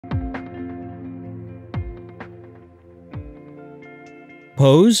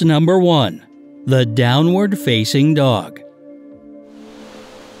Pose number 1. The downward facing dog.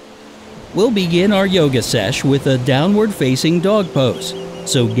 We'll begin our yoga sesh with a downward facing dog pose.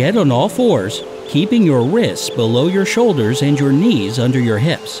 So get on all fours, keeping your wrists below your shoulders and your knees under your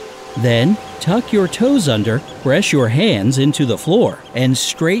hips. Then, tuck your toes under, press your hands into the floor, and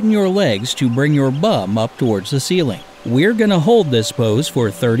straighten your legs to bring your bum up towards the ceiling. We're gonna hold this pose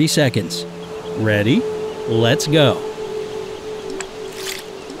for 30 seconds. Ready? Let's go.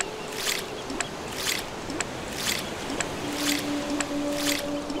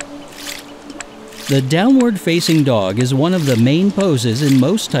 The downward facing dog is one of the main poses in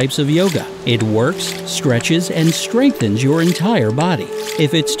most types of yoga. It works, stretches, and strengthens your entire body.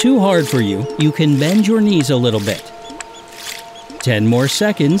 If it's too hard for you, you can bend your knees a little bit. 10 more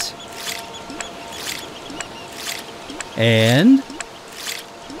seconds. And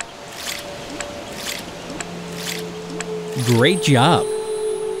great job!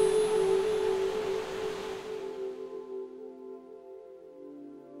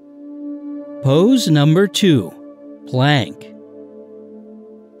 Pose number 2. Plank.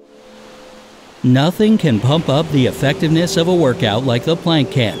 Nothing can pump up the effectiveness of a workout like the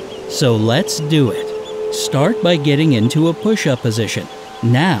plank can, so let's do it. Start by getting into a push-up position.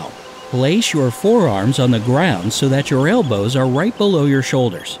 Now, place your forearms on the ground so that your elbows are right below your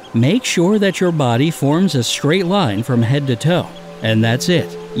shoulders. Make sure that your body forms a straight line from head to toe. And that's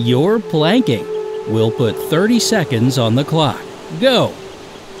it. You're planking. We'll put 30 seconds on the clock. Go!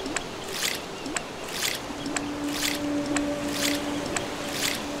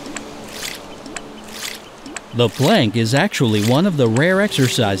 The plank is actually one of the rare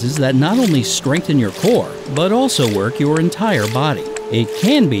exercises that not only strengthen your core, but also work your entire body. It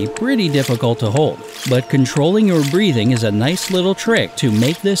can be pretty difficult to hold, but controlling your breathing is a nice little trick to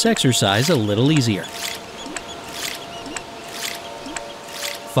make this exercise a little easier.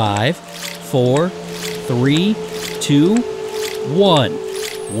 5, 4, 3, 2,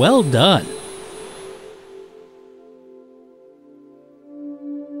 1. Well done!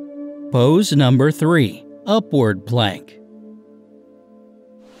 Pose number 3. Upward plank.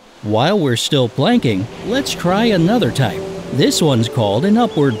 While we're still planking, let's try another type. This one's called an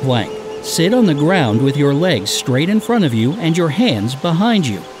upward plank. Sit on the ground with your legs straight in front of you and your hands behind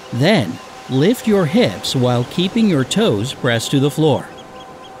you. Then, lift your hips while keeping your toes pressed to the floor.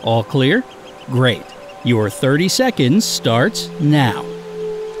 All clear? Great. Your 30 seconds starts now.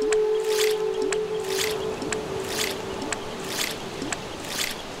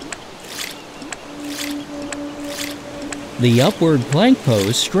 The upward plank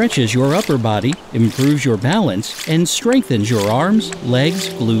pose stretches your upper body, improves your balance, and strengthens your arms, legs,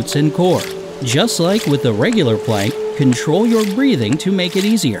 glutes, and core. Just like with the regular plank, control your breathing to make it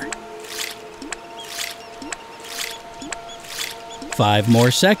easier. 5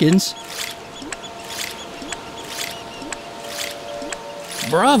 more seconds.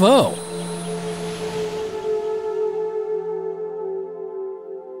 Bravo!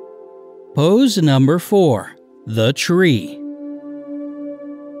 Pose number 4. The tree.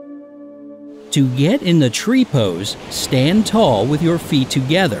 To get in the tree pose, stand tall with your feet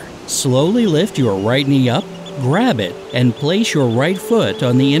together. Slowly lift your right knee up, grab it, and place your right foot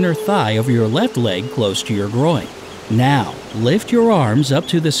on the inner thigh of your left leg close to your groin. Now, lift your arms up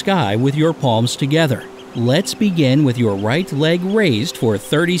to the sky with your palms together. Let's begin with your right leg raised for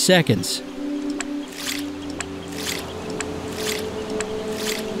 30 seconds.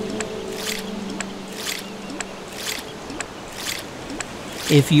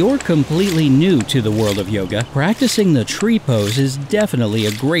 If you're completely new to the world of yoga, practicing the tree pose is definitely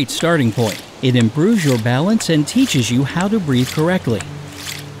a great starting point. It improves your balance and teaches you how to breathe correctly.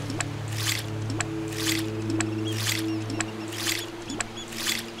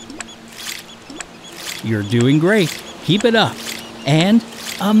 You're doing great. Keep it up. And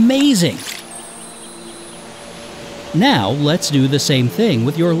amazing! Now let's do the same thing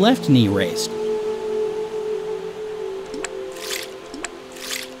with your left knee raised.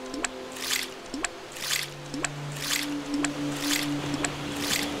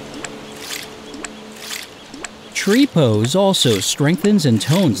 Tree pose also strengthens and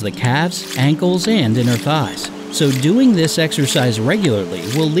tones the calves, ankles, and inner thighs. So doing this exercise regularly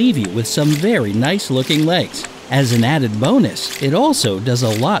will leave you with some very nice looking legs. As an added bonus, it also does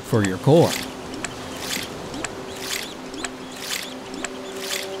a lot for your core.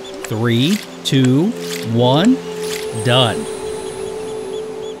 3, 2, 1, done.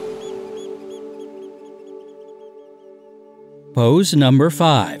 Pose number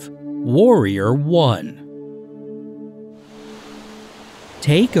 5, Warrior 1.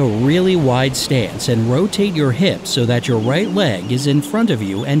 Take a really wide stance and rotate your hips so that your right leg is in front of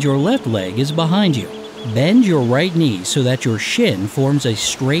you and your left leg is behind you. Bend your right knee so that your shin forms a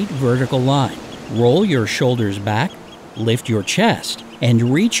straight vertical line. Roll your shoulders back, lift your chest,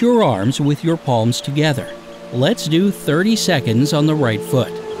 and reach your arms with your palms together. Let's do 30 seconds on the right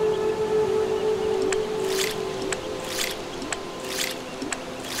foot.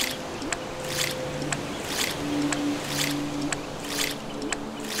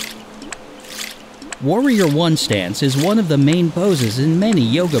 Warrior One stance is one of the main poses in many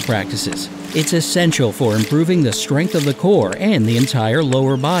yoga practices. It's essential for improving the strength of the core and the entire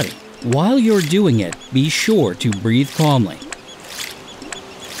lower body. While you're doing it, be sure to breathe calmly.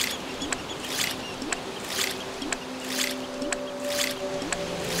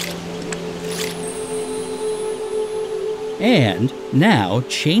 And now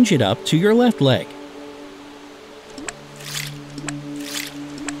change it up to your left leg.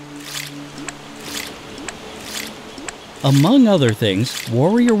 Among other things,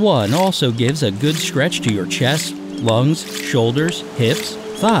 Warrior One also gives a good stretch to your chest, lungs, shoulders, hips,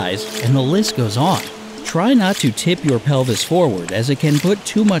 thighs, and the list goes on. Try not to tip your pelvis forward as it can put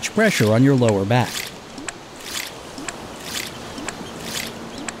too much pressure on your lower back.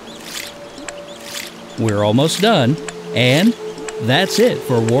 We're almost done, and that's it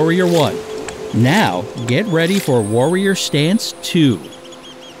for Warrior One. Now, get ready for Warrior Stance 2.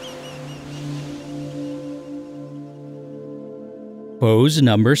 Pose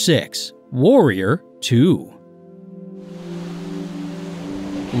number 6, Warrior 2.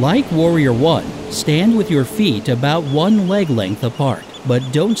 Like Warrior 1, stand with your feet about one leg length apart, but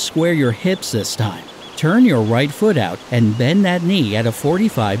don't square your hips this time. Turn your right foot out and bend that knee at a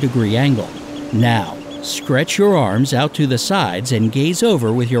 45-degree angle. Now, stretch your arms out to the sides and gaze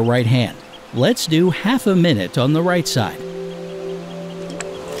over with your right hand. Let's do half a minute on the right side.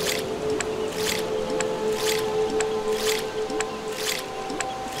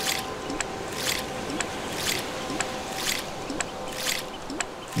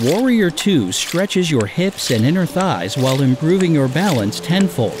 Warrior 2 stretches your hips and inner thighs while improving your balance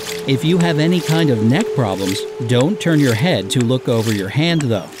tenfold. If you have any kind of neck problems, don't turn your head to look over your hand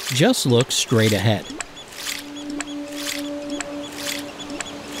though. Just look straight ahead.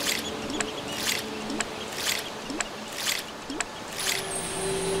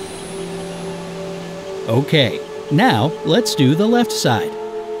 Okay, now let's do the left side.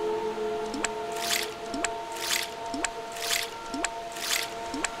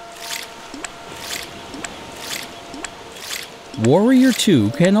 Warrior 2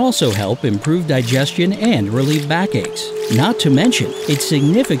 can also help improve digestion and relieve backaches. Not to mention, it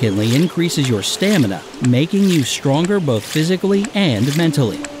significantly increases your stamina, making you stronger both physically and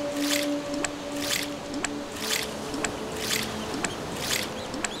mentally.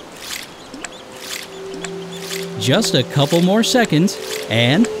 Just a couple more seconds,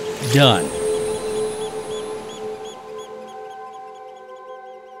 and done.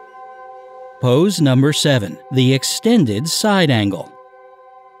 Pose number 7, the extended side angle.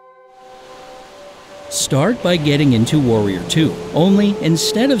 Start by getting into Warrior 2, only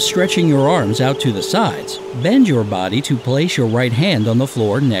instead of stretching your arms out to the sides, bend your body to place your right hand on the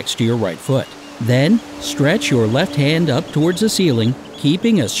floor next to your right foot. Then, stretch your left hand up towards the ceiling,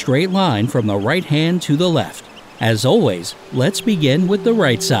 keeping a straight line from the right hand to the left. As always, let's begin with the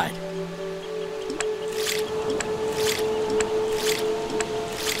right side.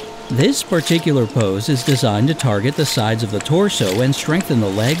 This particular pose is designed to target the sides of the torso and strengthen the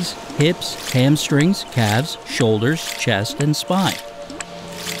legs, hips, hamstrings, calves, shoulders, chest, and spine.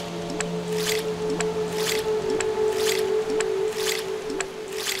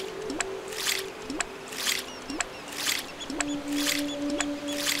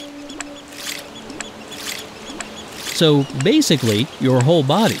 So basically, your whole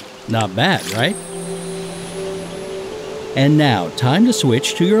body. Not bad, right? And now, time to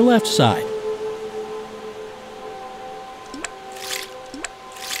switch to your left side.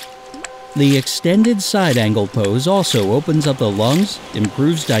 The extended side angle pose also opens up the lungs,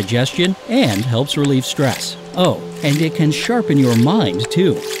 improves digestion, and helps relieve stress. Oh, and it can sharpen your mind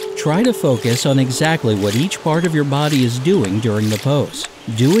too. Try to focus on exactly what each part of your body is doing during the pose.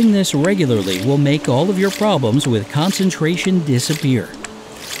 Doing this regularly will make all of your problems with concentration disappear.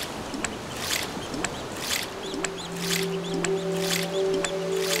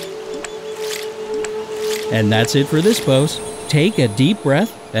 And that's it for this pose. Take a deep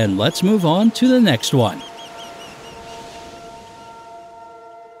breath and let's move on to the next one.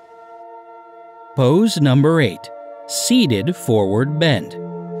 Pose number 8, seated forward bend.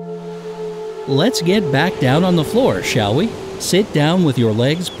 Let's get back down on the floor, shall we? Sit down with your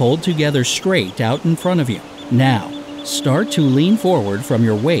legs pulled together straight out in front of you. Now, start to lean forward from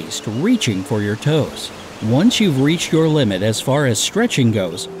your waist, reaching for your toes. Once you've reached your limit as far as stretching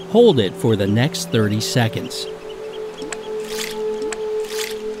goes, hold it for the next 30 seconds.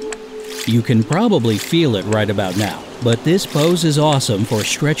 You can probably feel it right about now, but this pose is awesome for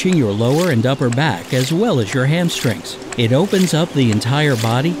stretching your lower and upper back as well as your hamstrings. It opens up the entire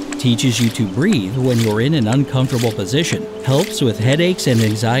body, teaches you to breathe when you're in an uncomfortable position, helps with headaches and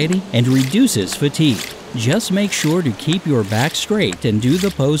anxiety, and reduces fatigue. Just make sure to keep your back straight and do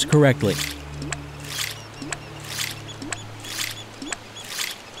the pose correctly.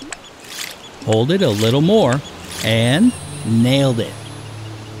 Hold it a little more, and nailed it.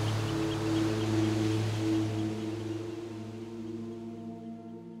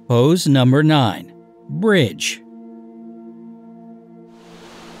 Pose number 9, Bridge.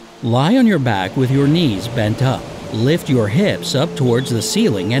 Lie on your back with your knees bent up. Lift your hips up towards the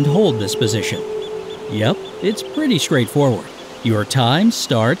ceiling and hold this position. Yep, it's pretty straightforward. Your time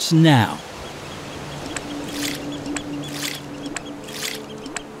starts now.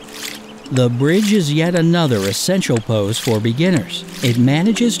 The bridge is yet another essential pose for beginners. It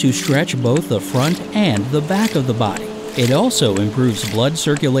manages to stretch both the front and the back of the body. It also improves blood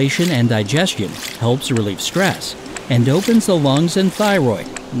circulation and digestion, helps relieve stress, and opens the lungs and thyroid.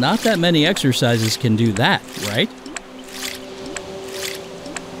 Not that many exercises can do that, right?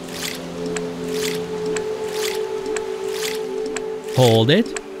 Hold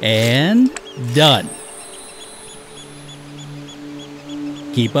it, and done.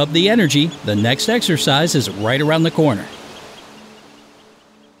 Keep up the energy. The next exercise is right around the corner.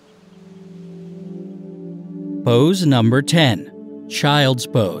 Pose number 10, Child's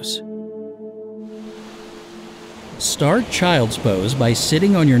Pose. Start Child's Pose by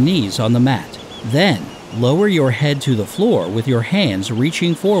sitting on your knees on the mat. Then, lower your head to the floor with your hands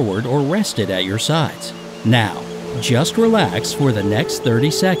reaching forward or rested at your sides. Now, just relax for the next 30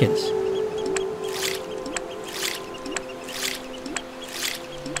 seconds.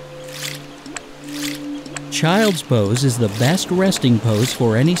 Child's Pose is the best resting pose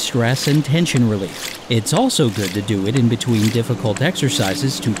for any stress and tension relief. It's also good to do it in between difficult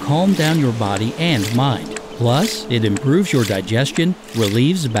exercises to calm down your body and mind. Plus, it improves your digestion,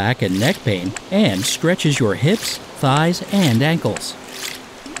 relieves back and neck pain, and stretches your hips, thighs, and ankles.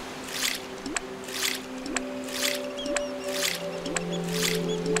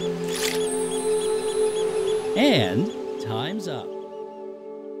 And time's up.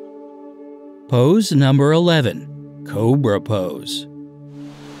 Pose number 11, Cobra Pose.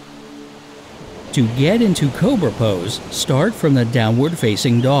 To get into Cobra Pose, start from the downward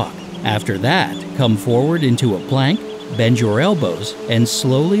facing dog. After that, come forward into a plank, bend your elbows, and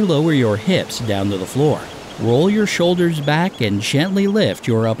slowly lower your hips down to the floor. Roll your shoulders back and gently lift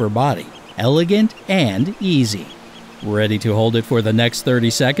your upper body. Elegant and easy. Ready to hold it for the next 30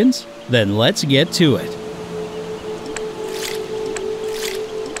 seconds? Then let's get to it.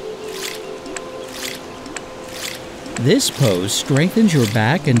 This pose strengthens your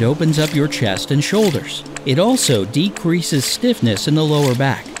back and opens up your chest and shoulders. It also decreases stiffness in the lower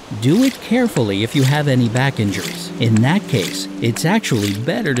back. Do it carefully if you have any back injuries. In that case, it's actually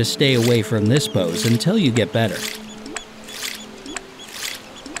better to stay away from this pose until you get better.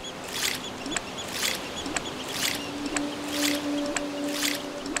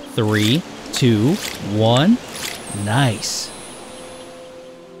 3, 2, 1, nice.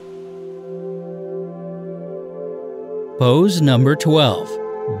 Pose number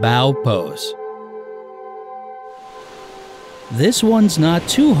 12, Bow Pose. This one's not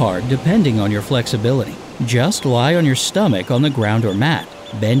too hard depending on your flexibility. Just lie on your stomach on the ground or mat.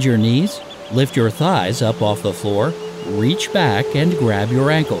 Bend your knees, lift your thighs up off the floor, reach back and grab your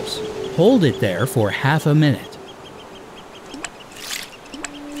ankles. Hold it there for half a minute.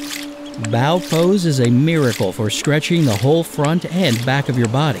 Bow pose is a miracle for stretching the whole front and back of your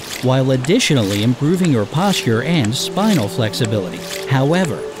body, while additionally improving your posture and spinal flexibility.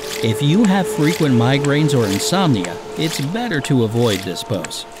 However, if you have frequent migraines or insomnia, it's better to avoid this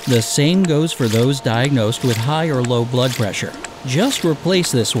pose. The same goes for those diagnosed with high or low blood pressure. Just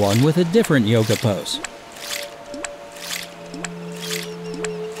replace this one with a different yoga pose.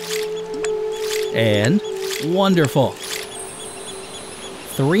 And wonderful!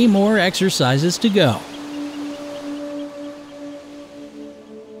 3 more exercises to go.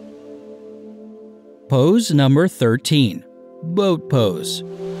 Pose number 13, Boat Pose.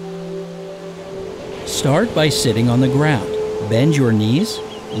 Start by sitting on the ground. Bend your knees,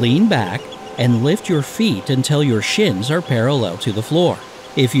 lean back, and lift your feet until your shins are parallel to the floor.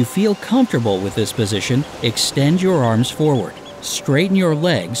 If you feel comfortable with this position, extend your arms forward. Straighten your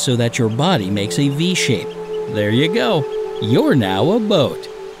legs so that your body makes a V shape. There you go. You're now a boat.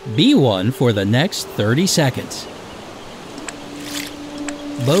 Be one for the next 30 seconds.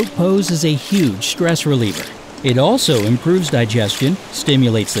 Boat pose is a huge stress reliever. It also improves digestion,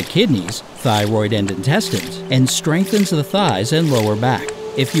 stimulates the kidneys, thyroid and intestines, and strengthens the thighs and lower back.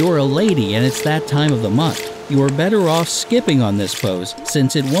 If you're a lady and it's that time of the month, you are better off skipping on this pose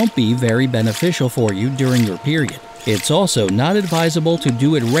since it won't be very beneficial for you during your period. It's also not advisable to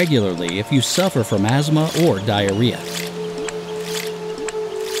do it regularly if you suffer from asthma or diarrhea.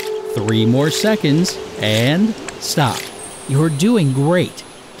 3 more seconds and stop. You're doing great.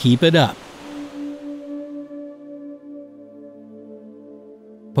 Keep it up.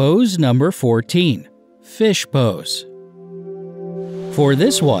 Pose number 14, fish pose. For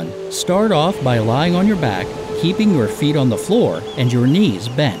this one, start off by lying on your back, keeping your feet on the floor and your knees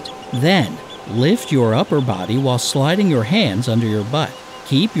bent. Then, lift your upper body while sliding your hands under your butt.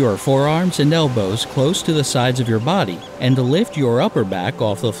 Keep your forearms and elbows close to the sides of your body and lift your upper back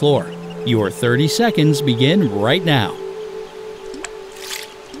off the floor. Your 30 seconds begin right now.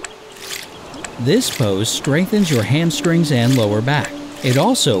 This pose strengthens your hamstrings and lower back. It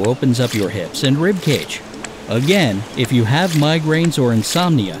also opens up your hips and rib cage. Again, if you have migraines or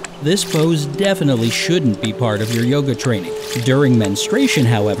insomnia, this pose definitely shouldn't be part of your yoga training. During menstruation,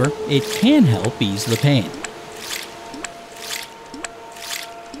 however, it can help ease the pain.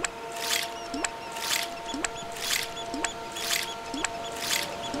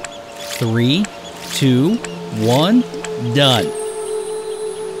 3, 2, 1, done.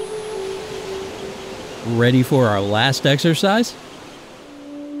 Ready for our last exercise?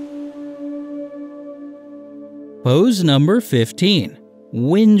 Pose number 15,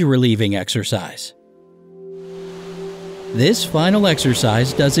 wind relieving exercise. This final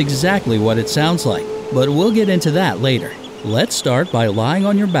exercise does exactly what it sounds like, but we'll get into that later. Let's start by lying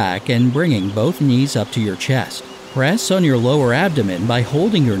on your back and bringing both knees up to your chest. Press on your lower abdomen by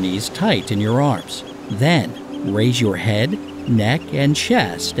holding your knees tight in your arms. Then, raise your head, neck, and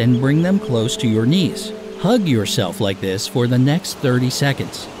chest and bring them close to your knees. Hug yourself like this for the next 30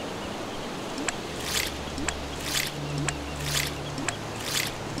 seconds.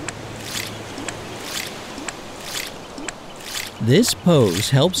 This pose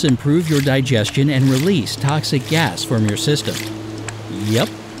helps improve your digestion and release toxic gas from your system. Yep,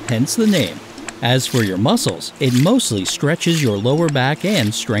 hence the name. As for your muscles, it mostly stretches your lower back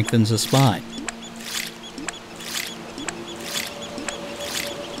and strengthens the spine.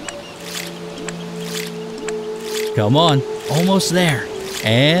 Come on, almost there.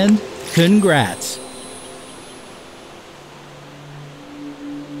 And congrats!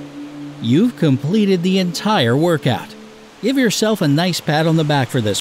 You've completed the entire workout. Give yourself a nice pat on the back for this